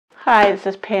Hi, this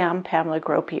is Pamela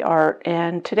Gropey Art,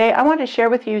 and today I want to share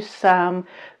with you some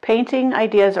painting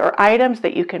ideas or items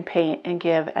that you can paint and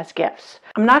give as gifts.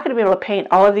 I'm not going to be able to paint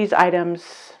all of these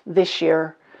items this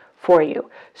year for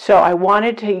you, so I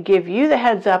wanted to give you the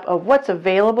heads up of what's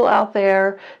available out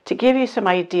there to give you some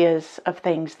ideas of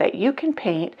things that you can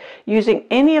paint using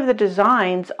any of the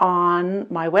designs on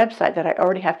my website that I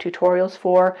already have tutorials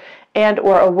for and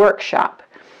or a workshop.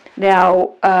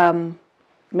 Now,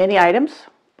 many items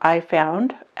I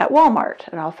found at Walmart,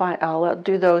 and I'll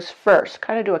do those first.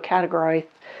 Kind of do a category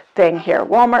thing here.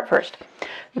 Walmart first.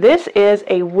 This is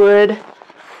a wood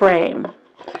frame,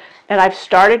 and I've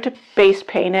started to base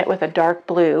paint it with a dark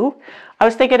blue. I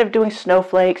was thinking of doing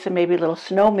snowflakes and maybe little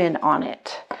snowmen on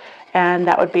it, and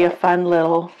that would be a fun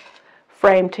little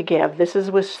frame to give. This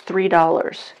was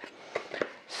 $3.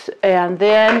 And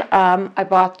then I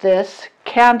bought this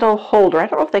candle holder. I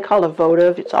don't know if they call it a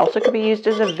votive. It also could be used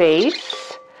as a vase.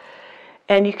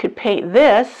 And you could paint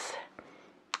this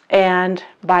and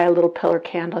buy a little pillar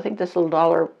candle. I think this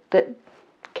little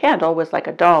candle was like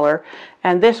 $1,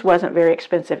 and this wasn't very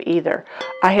expensive either.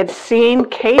 I had seen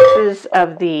cases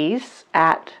of these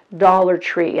at Dollar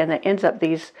Tree, and it ends up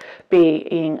these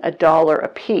being $1 a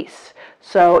piece.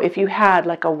 So if you had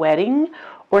like a wedding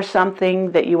or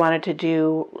something that you wanted to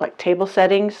do, like table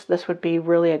settings, this would be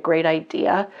really a great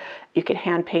idea. You could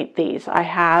hand paint these. I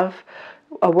have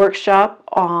a workshop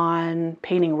on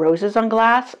painting roses on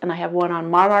glass, and I have one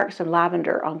on monarchs and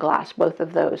lavender on glass, both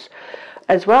of those.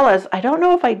 As well as, I don't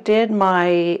know if I did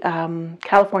my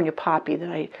California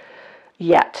poppy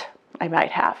yet. I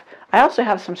might have. I also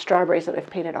have some strawberries that I've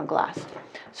painted on glass.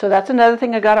 So that's another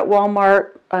thing I got at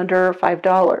Walmart under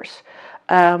 $5.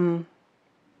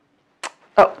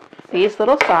 Oh, these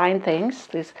little sign things.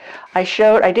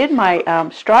 I did my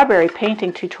strawberry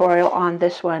painting tutorial on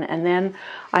this one, and then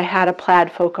I had a plaid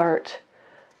folk art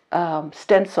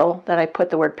stencil that I put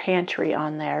the word pantry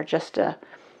on there just to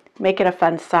make it a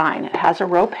fun sign. It has a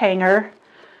rope hanger,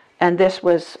 and this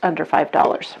was under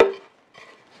 $5.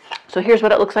 So here's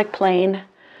what it looks like plain.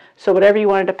 So whatever you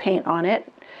wanted to paint on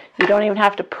it. You don't even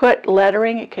have to put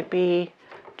lettering. It could be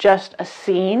just a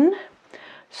scene.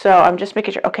 So I'm just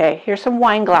making sure. Okay, here's some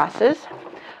wine glasses.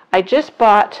 I just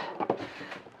bought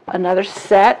another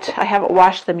set. I haven't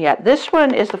washed them yet. This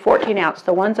one is the 14 ounce.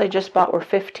 The ones I just bought were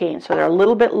 15, so they're a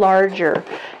little bit larger.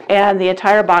 And the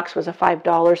entire box was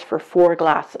 $5 for 4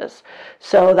 glasses.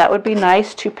 So that would be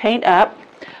nice to paint up.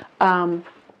 Some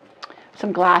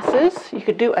glasses. You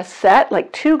could do a set, like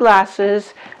 2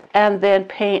 glasses, and then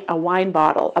paint a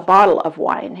bottle of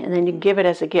wine, and then you can give it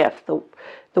as a gift. The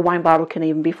wine bottle can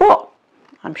even be full.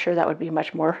 I'm sure that would be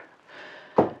much more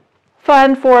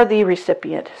fun for the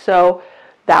recipient. So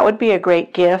that would be a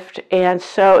great gift. And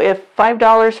so if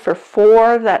 $5 for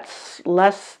 4, that's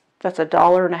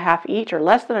 $1.50 each, or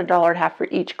less than $1.50 for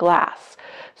each glass.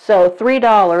 So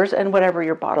 $3 and whatever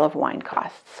your bottle of wine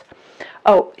costs.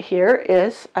 Oh,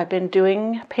 I've been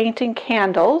painting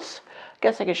candles. I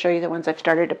guess I can show you the ones I've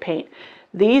started to paint.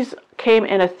 These came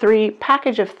in a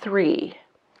package of 3.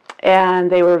 And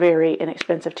they were very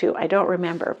inexpensive too. I don't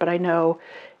remember, but I know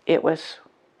it was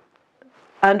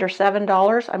under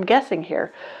 $7. I'm guessing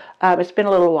here. It's been a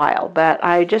little while, but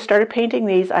I just started painting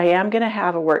these. I am going to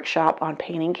have a workshop on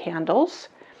painting candles.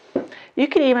 You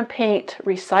can even paint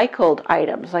recycled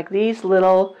items, like these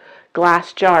little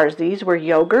glass jars. These were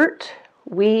yogurt,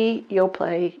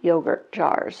 Yoplait yogurt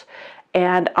jars.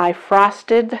 And I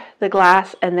frosted the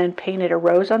glass and then painted a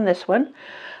rose on this one.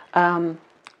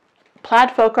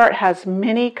 Plaid Folk Art has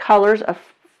many colors of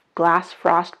glass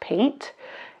frost paint,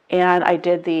 and I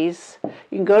did these.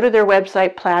 You can go to their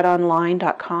website,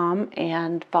 plaidonline.com,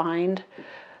 and find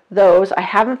those. I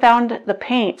haven't found the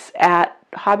paints at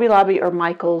Hobby Lobby or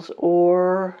Michael's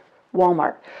or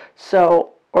Walmart,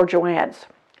 or Joann's.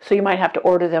 So you might have to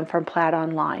order them from Plaid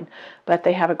Online, but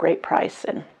they have a great price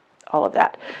and all of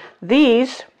that.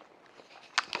 These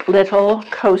little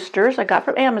coasters I got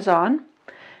from Amazon.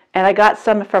 And I got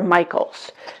some from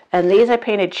Michael's. And these I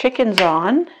painted chickens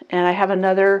on. And I have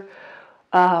another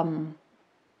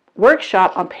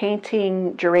workshop on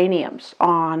painting geraniums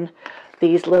on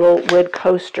these little wood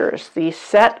coasters. The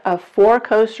set of 4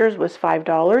 coasters was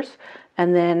 $5.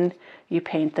 And then you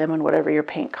paint them and whatever your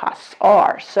paint costs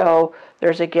are. So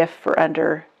there's a gift for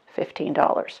under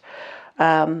 $15.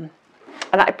 And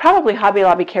probably Hobby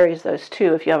Lobby carries those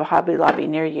too if you have a Hobby Lobby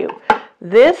near you.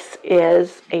 This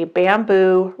is a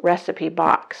bamboo recipe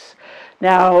box.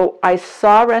 Now, I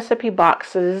saw recipe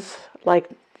boxes like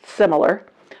similar,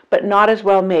 but not as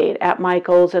well made at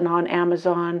Michael's and on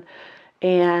Amazon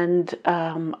and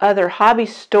other hobby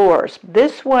stores.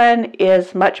 This one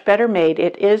is much better made.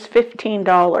 It is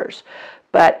 $15,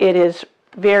 but it is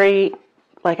very,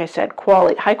 like I said,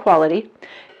 high quality,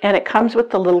 and it comes with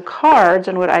the little cards.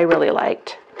 And what I really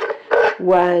liked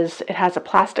was it has a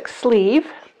plastic sleeve,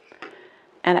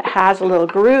 and it has a little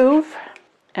groove,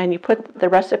 and you put the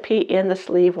recipe in the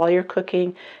sleeve while you're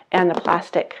cooking, and the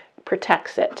plastic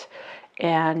protects it,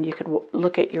 and you can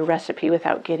look at your recipe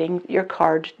without getting your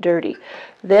card dirty.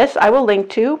 This I will link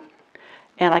to,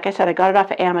 and like I said, I got it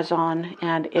off of Amazon,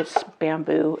 and it's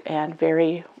bamboo and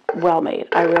very well made.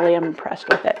 I really am impressed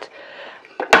with it.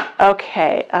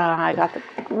 Okay, I got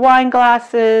the wine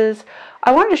glasses.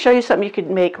 I wanted to show you something you could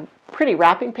make pretty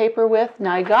wrapping paper with.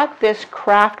 Now I got this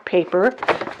craft paper.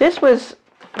 This was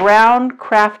brown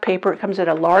craft paper. It comes in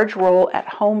a large roll at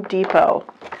Home Depot.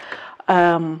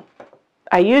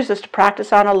 I use this to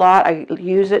practice on a lot. I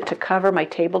use it to cover my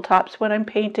tabletops when I'm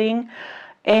painting,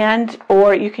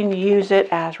 or you can use it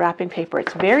as wrapping paper.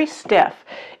 It's very stiff.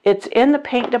 It's in the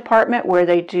paint department where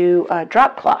they do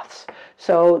drop cloths.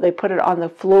 So they put it on the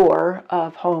floor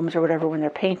of homes or whatever when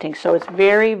they're painting. So it's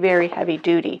very, very heavy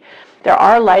duty. There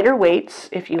are lighter weights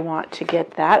if you want to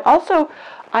get that. Also,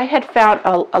 I had found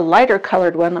a lighter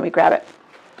colored one. Let me grab it.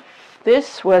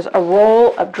 This was a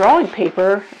roll of drawing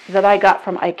paper that I got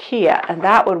from IKEA, and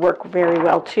that would work very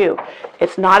well too.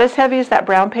 It's not as heavy as that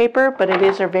brown paper, but it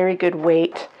is a very good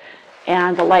weight,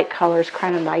 and the light color is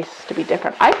kind of nice to be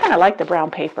different. I kind of like the brown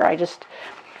paper.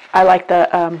 I like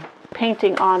the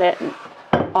painting on it and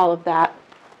all of that.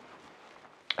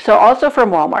 So also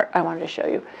from Walmart, I wanted to show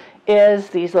you, is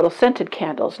these little scented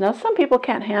candles. Now some people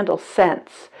can't handle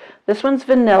scents. This one's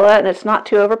vanilla, and it's not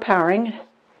too overpowering,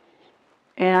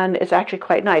 and it's actually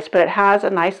quite nice, but it has a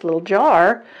nice little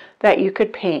jar that you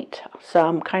could paint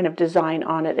some kind of design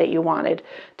on it that you wanted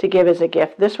to give as a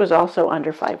gift. This was also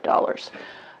under $5.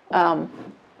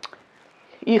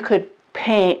 You could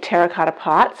paint terracotta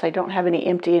pots. I don't have any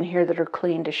empty in here that are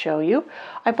clean to show you.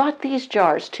 I bought these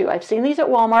jars too. I've seen these at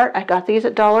Walmart. I got these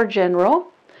at Dollar General,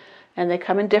 and they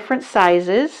come in different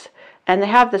sizes, and they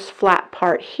have this flat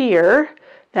part here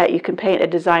that you can paint a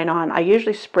design on. I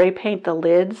usually spray paint the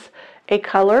lids a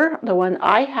color. The one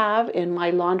I have in my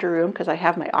laundry room, because I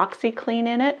have my OxiClean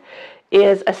in it,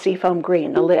 is a seafoam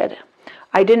green, the lid.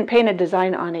 I didn't paint a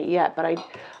design on it yet, but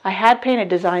I had painted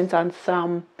designs on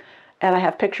some, and I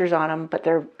have pictures on them, but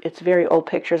it's very old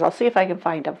pictures. I'll see if I can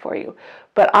find them for you.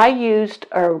 But I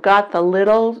got the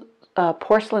little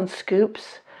porcelain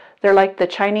scoops. They're like the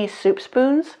Chinese soup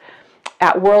spoons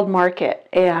at World Market,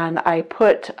 and I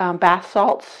put bath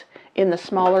salts in the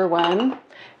smaller one,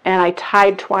 and I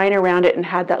tied twine around it and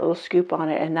had that little scoop on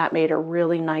it, and that made a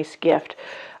really nice gift.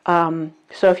 So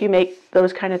if you make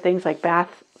those kind of things like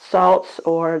bath salts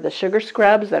or the sugar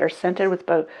scrubs that are scented with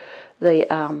both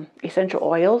the essential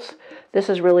oils, this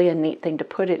is really a neat thing to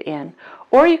put it in.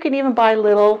 Or you can even buy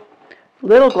little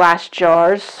glass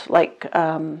jars, like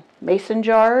mason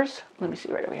jars. Let me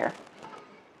see right over here,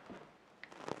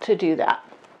 to do that.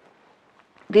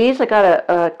 These, I got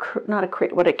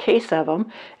a case of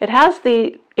them. It has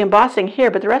the embossing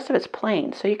here, but the rest of it's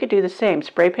plain. So you could do the same.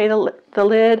 Spray paint the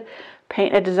lid,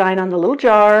 paint a design on the little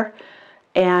jar,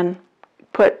 and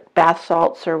put bath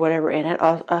salts or whatever in it.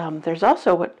 There's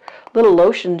also little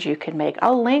lotions you can make.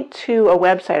 I'll link to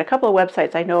a couple of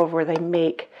websites I know of where they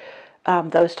make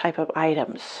those type of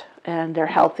items, and they're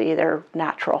healthy, they're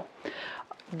natural.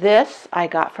 This I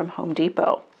got from Home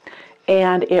Depot,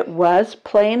 and it was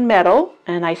plain metal,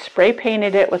 and I spray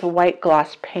painted it with a white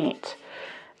gloss paint.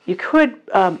 You could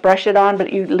brush it on,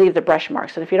 but you leave the brush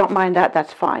marks, and if you don't mind that,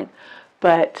 that's fine.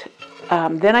 But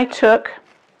then I took,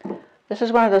 this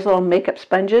is one of those little makeup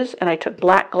sponges, and I took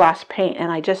black gloss paint,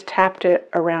 and I just tapped it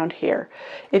around here.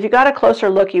 If you got a closer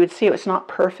look, you would see it's not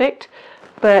perfect,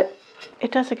 but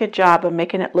it does a good job of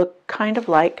making it look kind of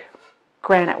like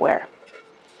granite ware,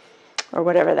 or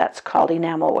whatever that's called,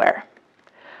 enamel ware.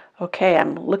 Okay,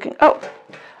 I'm looking,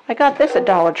 I got this at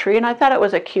Dollar Tree, and I thought it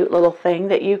was a cute little thing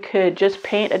that you could just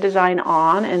paint a design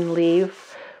on and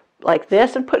leave like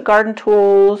this, and put garden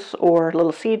tools or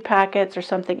little seed packets or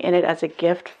something in it as a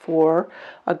gift for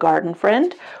a garden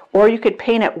friend. Or you could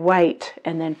paint it white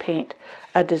and then paint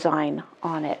a design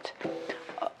on it.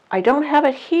 I don't have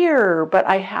it here, but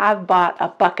I have bought a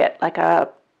bucket, like a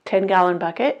 10-gallon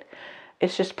bucket.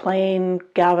 It's just plain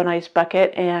galvanized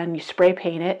bucket, and you spray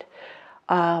paint it.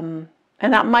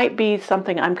 And that might be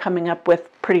something I'm coming up with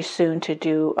pretty soon to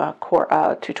do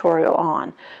a tutorial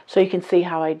on. So you can see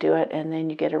how I do it, and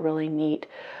then you get a really neat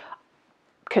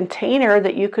container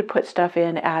that you could put stuff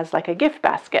in as like a gift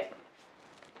basket.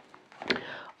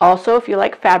 Also, if you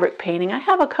like fabric painting, I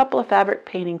have a couple of fabric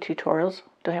painting tutorials.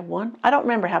 Do I have one? I don't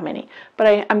remember how many,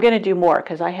 but I'm going to do more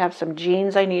because I have some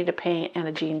jeans I need to paint and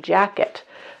a jean jacket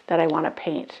that I want to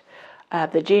paint.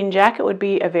 The jean jacket would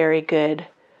be a very good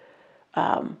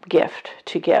gift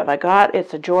to give.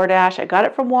 It's a Jordache. I got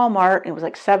it from Walmart. It was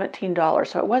like $17,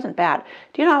 so it wasn't bad.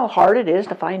 Do you know how hard it is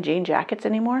to find jean jackets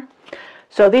anymore?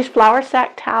 So these flour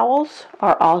sack towels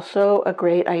are also a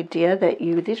great idea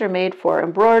these are made for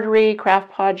embroidery,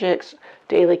 craft projects,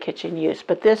 daily kitchen use.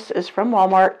 But this is from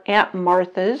Walmart. Aunt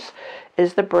Martha's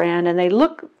is the brand, and they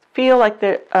feel like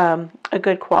they're a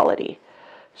good quality.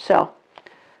 So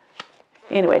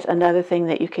anyways, another thing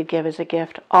that you could give as a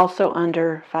gift, also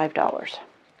under $5.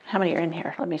 How many are in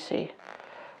here? Let me see.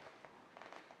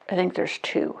 I think there's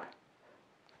two.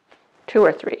 Two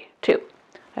or three. Two.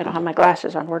 I don't have my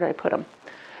glasses on. Where did I put them?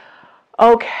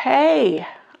 Okay.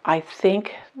 I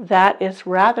think that is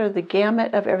rather the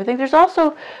gamut of everything. There's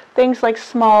also things like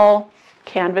small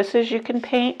canvases you can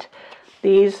paint.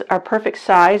 These are perfect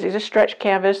size. These are stretch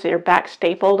canvas. They're back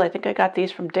stapled. I think I got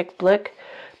these from Dick Blick,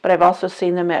 but I've also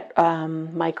seen them at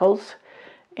Michael's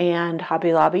and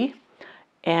Hobby Lobby,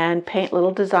 and paint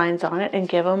little designs on it and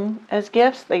give them as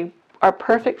gifts. They are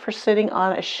perfect for sitting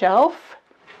on a shelf.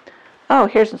 Oh,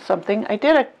 here's something. I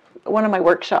did one of my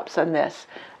workshops on this,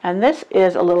 and this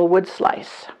is a little wood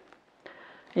slice.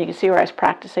 And you can see where I was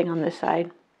practicing on this side.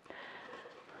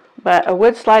 But a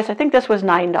wood slice, I think this was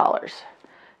 $9.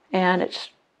 And it's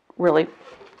really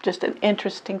just an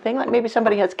interesting thing. Like maybe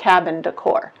somebody has cabin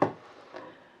decor.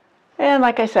 And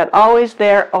like I said, always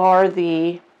there are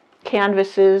the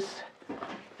canvases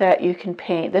that you can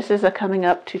paint. This is a coming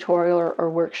up tutorial or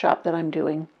workshop that I'm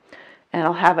doing. And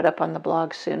I'll have it up on the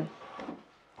blog soon.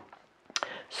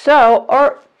 So,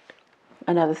 or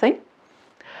another thing.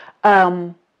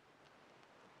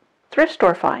 Thrift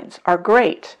store finds are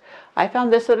great. I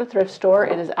found this at a thrift store.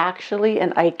 It is actually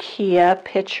an IKEA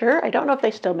picture. I don't know if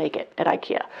they still make it at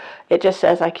IKEA. It just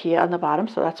says IKEA on the bottom,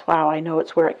 so that's how I know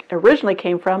it's where it originally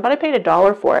came from, but I paid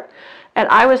 $1 for it. And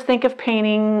I was thinking of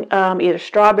painting either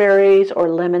strawberries or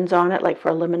lemons on it, like for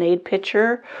a lemonade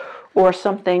pitcher or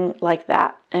something like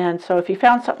that. And so if you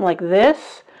found something like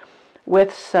this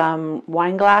with some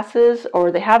wine glasses,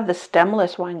 or they have the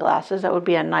stemless wine glasses, that would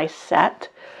be a nice set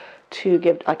to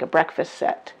give, like a breakfast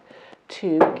set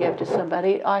to give to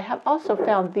somebody. I have also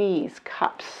found these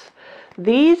cups.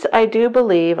 These I do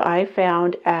believe I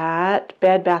found at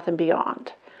Bed Bath &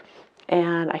 Beyond,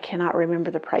 and I cannot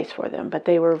remember the price for them, but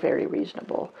they were very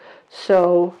reasonable.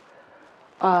 So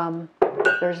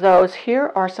there's those.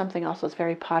 Here are something else that's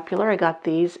very popular. I got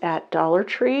these at Dollar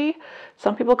Tree.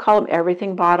 Some people call them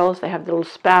everything bottles. They have the little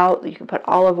spout that you can put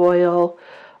olive oil,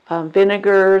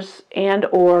 vinegars, and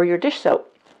or your dish soap,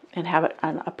 and have it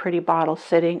on a pretty bottle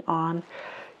sitting on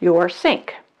your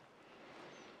sink.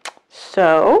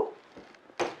 So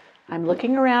I'm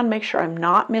looking around, make sure I'm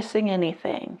not missing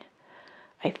anything.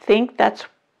 I think that's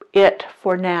it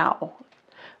for now.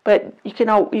 But you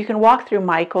can walk through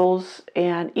Michael's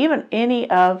and even any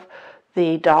of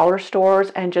the dollar stores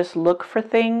and just look for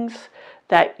things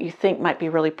that you think might be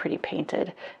really pretty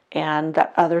painted and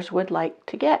that others would like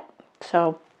to get.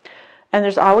 So, and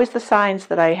there's always the signs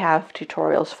that I have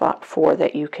tutorials for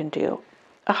that you can do.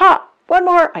 Aha! One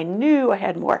more! I knew I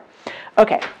had more.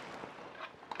 Okay.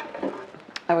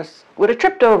 Would have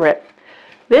tripped over it.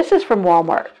 This is from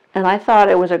Walmart, and I thought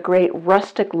it was a great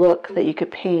rustic look that you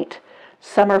could paint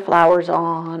summer flowers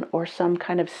on, or some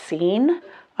kind of scene,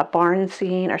 a barn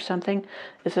scene or something.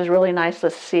 This is really nice.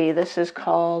 Let's see. This is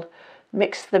called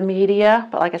Mix the Media,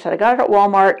 but like I said, I got it at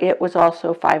Walmart. It was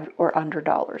also $5 or under.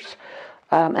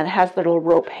 And it has the little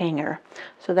rope hanger,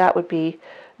 so that would be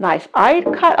nice. I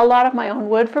cut a lot of my own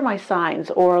wood for my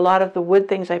signs, or a lot of the wood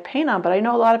things I paint on, but I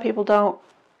know a lot of people don't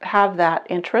have that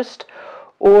interest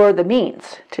or the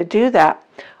means to do that.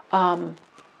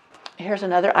 Here's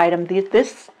another item.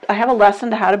 I have a lesson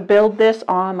to how to build this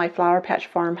on my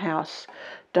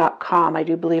flowerpatchfarmhouse.com. I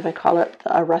do believe I call it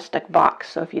a rustic box.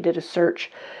 So if you did a search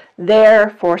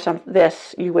there for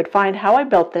this, you would find how I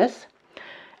built this,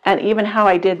 and even how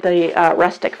I did the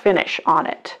rustic finish on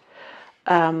it.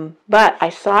 But I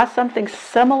saw something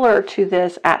similar to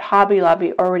this at Hobby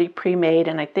Lobby already pre-made,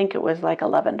 and I think it was like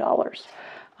 $11.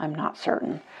 I'm not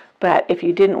certain. But if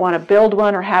you didn't want to build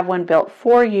one or have one built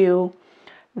for you,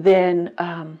 then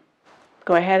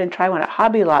go ahead and try one at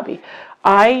Hobby Lobby.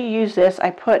 I use this.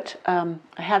 I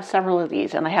have several of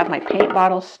these, and I have my paint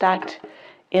bottles stacked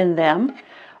in them.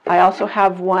 I also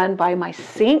have one by my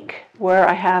sink where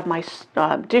I have my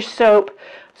dish soap,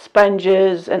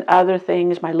 sponges, and other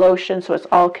things, my lotion, so it's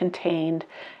all contained,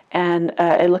 and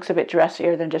it looks a bit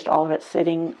dressier than just all of it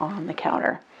sitting on the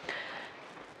counter.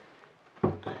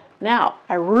 Now,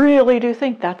 I really do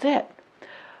think that's it.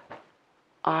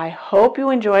 I hope you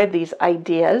enjoyed these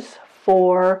ideas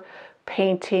for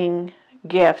painting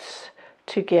gifts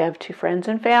to give to friends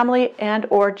and family and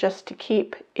or just to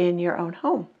keep in your own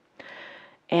home.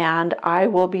 And I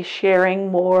will be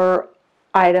sharing more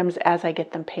items as I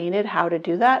get them painted, how to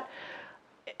do that,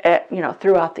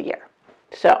 throughout the year.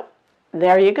 So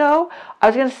there you go. I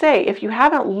was going to say, if you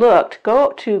haven't looked,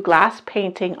 go to glass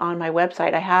painting on my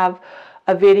website. I have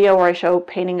a video where I show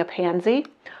painting a pansy.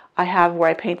 I have where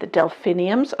I paint the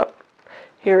delphiniums. Oh,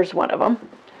 here's one of them.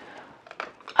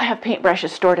 I have paintbrushes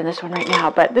stored in this one right now,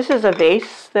 but this is a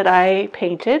vase that I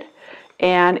painted,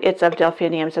 and it's of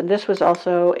delphiniums, and this was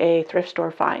also a thrift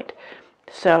store find.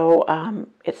 So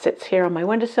it sits here on my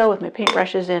windowsill with my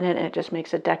paintbrushes in it, and it just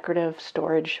makes a decorative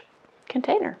storage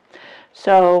container.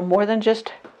 So more than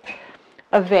just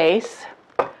a vase.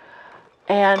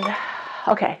 And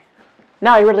okay,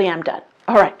 now I really am done.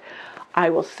 All right, I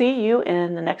will see you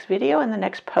in the next video and the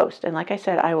next post. And like I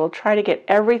said, I will try to get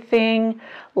everything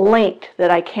linked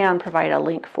that I can provide a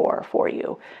link for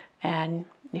you. And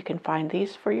you can find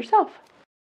these for yourself.